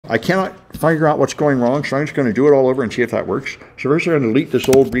I cannot figure out what's going wrong, so I'm just going to do it all over and see if that works. So first I'm going to delete this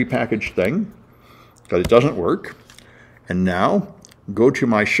old repackaged thing, because it doesn't work. And now, go to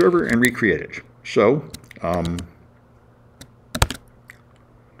my server and recreate it. So,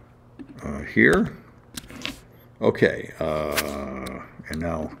 here. Okay, and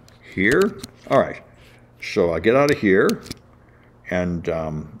now here. All right, so I get out of here, and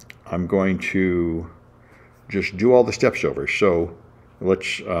I'm going to just do all the steps over. So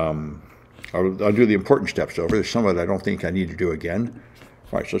let's, I'll do the important steps over. There's some of it I don't think I need to do again.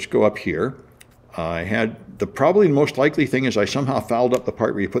 All right, so let's go up here. I had, the probably most likely thing is I somehow fouled up the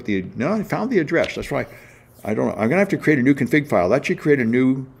part where you put the, no, I found the address. That's why, I don't know. I'm going to have to create a new config file. That should create a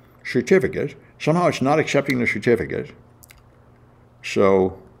new certificate. Somehow it's not accepting the certificate.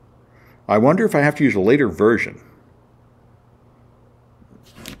 So I wonder if I have to use a later version.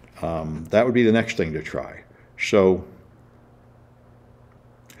 That would be the next thing to try. So,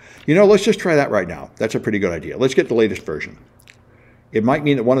 you know, let's just try that right now. That's a pretty good idea. Let's get the latest version. It might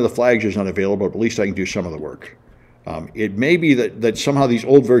mean that one of the flags is unavailable, but at least I can do some of the work. It may be that somehow these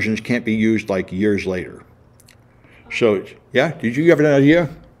old versions can't be used like years later. So, yeah, did you have an idea?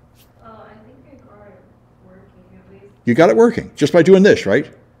 I think I got it working at least. You got it working just by doing this, right?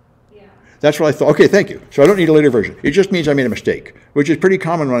 Yeah. That's what I thought. Okay, thank you. So I don't need a later version. It just means I made a mistake, which is pretty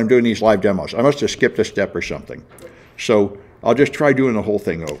common when I'm doing these live demos. I must have skipped a step or something. So I'll just try doing the whole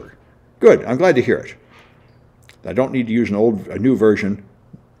thing over. Good. I'm glad to hear it. I don't need to use a new version.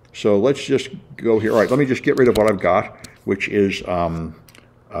 So let's just go here. All right, let me just get rid of what I've got, which is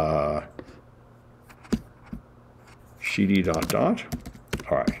cd ... All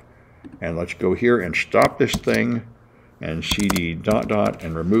right, and let's go here and stop this thing, and cd ...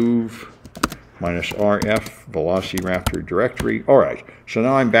 and remove -rf Velociraptor directory. All right, so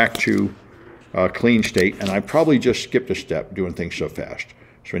now I'm back to clean state, and I probably just skipped a step doing things so fast.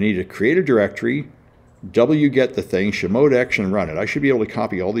 So I need to create a directory, wget the thing, chmod x, and run it. I should be able to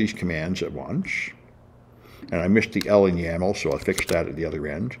copy all these commands at once. And I missed the L in YAML, so I'll fix that at the other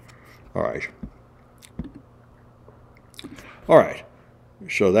end. All right. All right.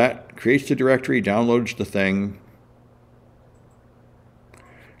 So that creates the directory, downloads the thing.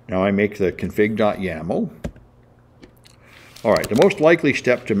 Now I make the config.yaml. All right. The most likely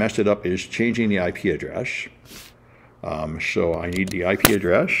step to mess it up is changing the IP address. So I need the IP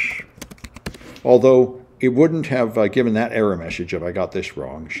address. Although it wouldn't have given that error message if I got this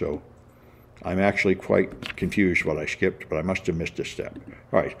wrong, so I'm actually quite confused what I skipped, but I must have missed a step.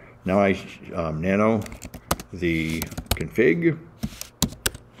 All right, now I nano the config.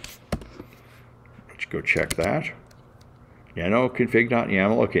 Let's go check that. Nano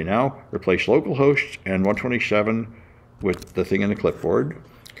config.yaml. Okay, now replace localhost and 127 with the thing in the clipboard.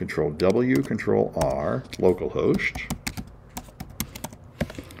 Control W, Control R, localhost.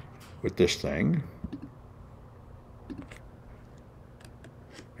 With this thing,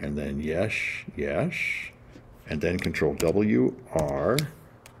 and then yes, yes, and then Control W, R,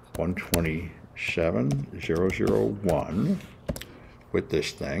 127.0.0.1 with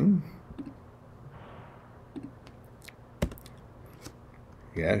this thing.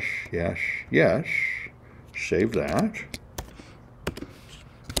 Yes, yes, yes. Save that.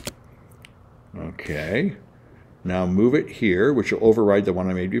 Okay. Now move it here, which will override the one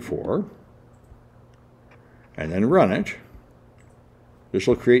I made before, and then run it. This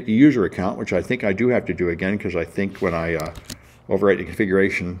will create the user account, which I think I do have to do again, because I think when I overwrite the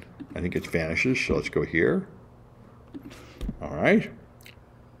configuration, I think it vanishes. So let's go here. All right.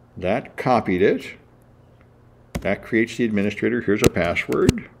 That copied it. That creates the administrator. Here's a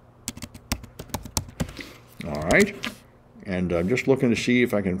password. All right. And I'm just looking to see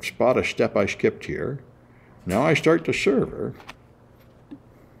if I can spot a step I skipped here. Now I start the server. Of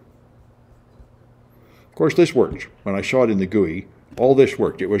course, this worked. When I saw it in the GUI, all this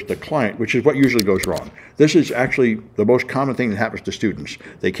worked. It was the client, which is what usually goes wrong. This is actually the most common thing that happens to students.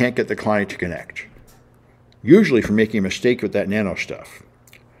 They can't get the client to connect. Usually for making a mistake with that nano stuff.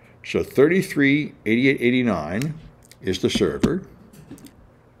 So 33.88.89 is the server.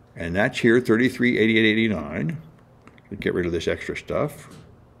 And that's here, 33.88.89. Get rid of this extra stuff.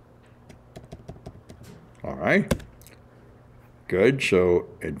 All right, good. So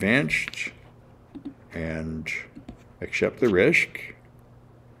advanced and accept the risk.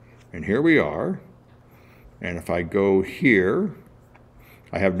 And here we are. And if I go here,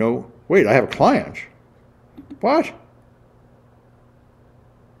 I have no, wait, I have a client. What?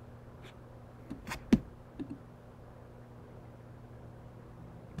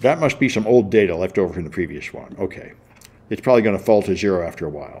 That must be some old data left over from the previous one. Okay. It's probably going to fall to 0 after a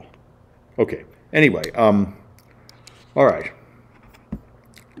while. Okay. Anyway, all right.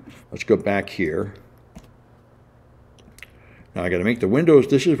 Let's go back here. Now I got to make the windows.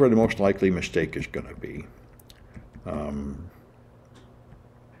 This is where the most likely mistake is going to be.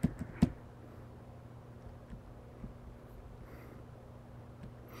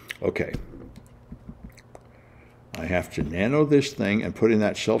 Okay. I have to nano this thing and put in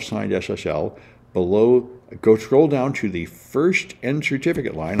that self-signed SSL below. Go scroll down to the first end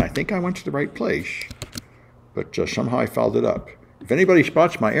certificate line. I think I went to the right place, but somehow I fouled it up. If anybody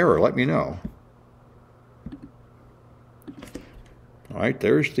spots my error, let me know. All right,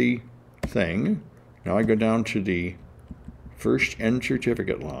 there's the thing. Now I go down to the first end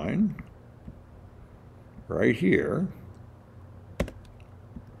certificate line, right here.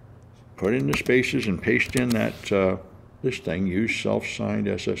 Put in the spaces and paste in that this thing. Use self-signed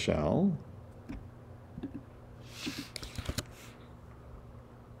SSL.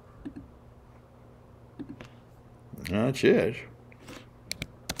 That's it.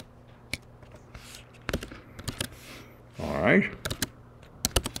 All right.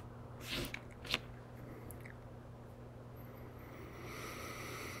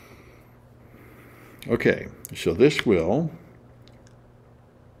 Okay, so this will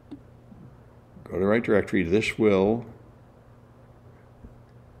go to the right directory. This will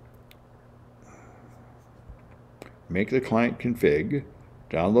make the client config,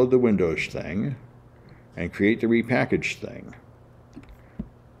 download the Windows thing, and create the repackaged thing.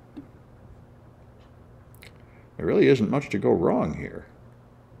 There really isn't much to go wrong here.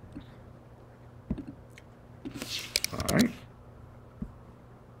 All right.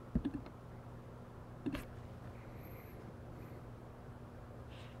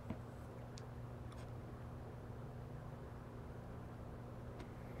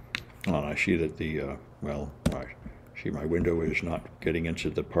 Oh, and I see that the, well, I see my window is not getting into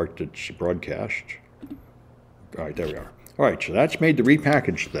the part that's broadcast. All right, there we are. All right, so that's made the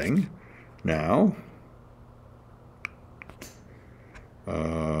repackaged thing. Now,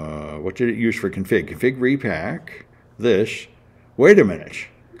 what did it use for config? Config repack, this. Wait a minute.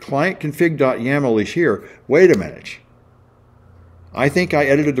 Client config.yaml is here. Wait a minute. I think I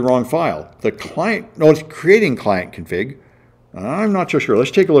edited the wrong file. The client, no, it's creating client config. I'm not so sure.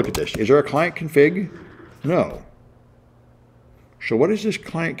 Let's take a look at this. Is there a client config? No. So what is this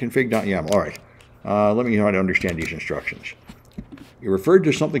client config.yaml? All right. Let me try to understand these instructions. It referred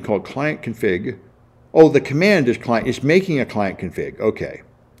to something called client config. Oh, the command is client. It's making a client config. Okay.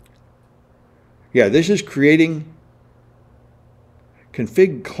 Yeah, this is creating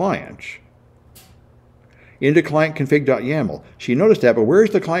config client into client config.yaml. So you noticed that, but where's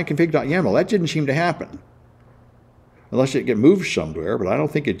the client config.yaml? That didn't seem to happen. Unless it get moved somewhere, but I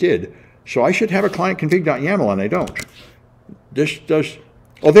don't think it did. So I should have a client config.yaml, and I don't. This does,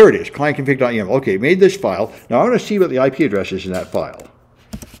 oh, there it is, client config.yaml. Okay, made this file. Now I want to see what the IP address is in that file.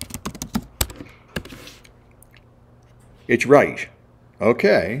 It's right.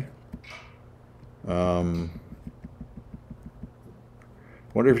 Okay.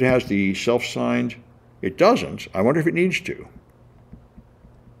 Wonder if it has the self-signed. It doesn't. I wonder if it needs to.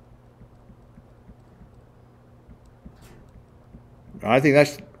 I think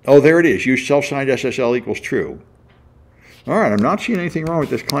that's, oh, there it is. Use self-signed SSL equals true. All right, I'm not seeing anything wrong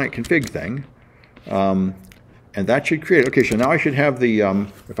with this client config thing. And that should create, okay, so now I should have the,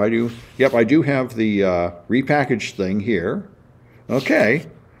 if I do, yep, I do have the repackaged thing here. Okay,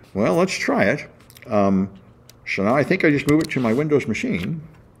 well, let's try it. So now I think I just move it to my Windows machine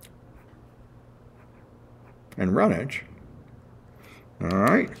and run it. All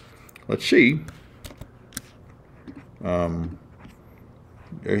right, let's see.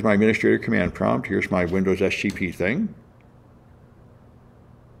 There's my administrator command prompt. Here's my Windows SCP thing.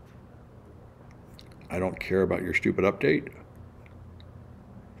 I don't care about your stupid update.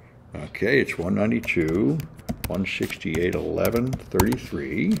 Okay, it's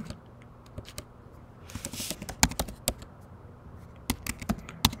 192.168.11.33.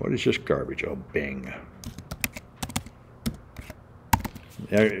 What is this garbage? Oh, Bing.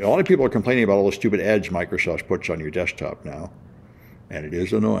 A lot of people are complaining about all the stupid ads Microsoft puts on your desktop now. And it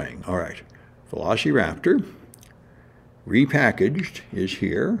is annoying. All right. Velociraptor. Repackaged is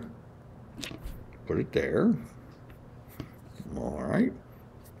here. Put it there. All right.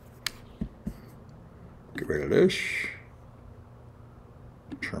 Get rid of this.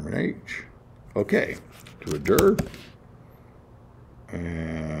 Terminate. Okay. To a dir.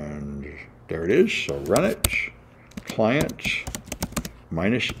 And there it is. So run it. Client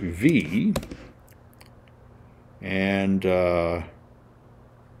 -v. And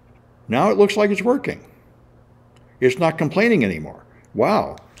now it looks like it's working. It's not complaining anymore.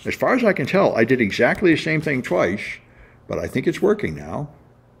 Wow. As far as I can tell, I did exactly the same thing twice, but I think it's working now.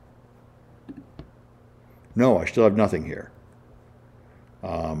 No, I still have nothing here.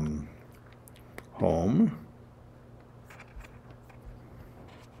 Home.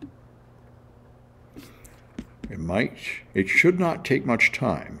 It should not take much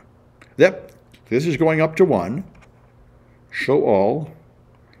time. Yep, this is going up to 1. Show all.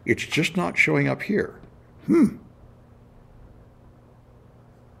 It's just not showing up here.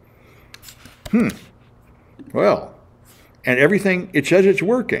 Well, and everything, it says it's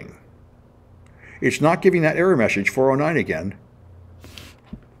working. It's not giving that error message, 409 again.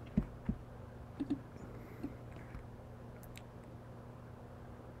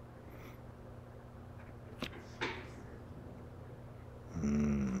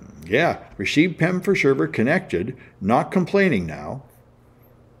 Yeah, received PEM for server connected, not complaining now.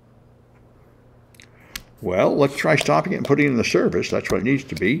 Well, let's try stopping it and putting it in the service. That's what it needs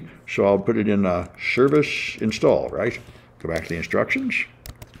to be. So I'll put it in service install, right? Go back to the instructions.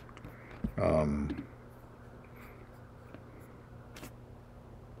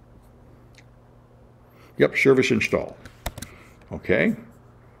 Yep, service install. Okay.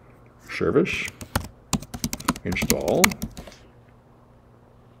 Service install.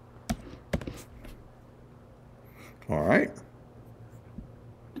 All right.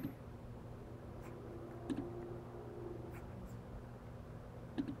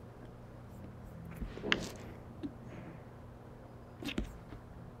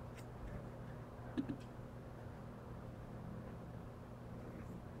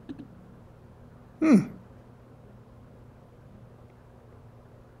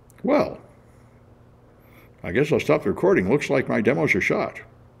 Well, I guess I'll stop the recording. Looks like my demos are shot.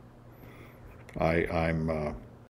 I'm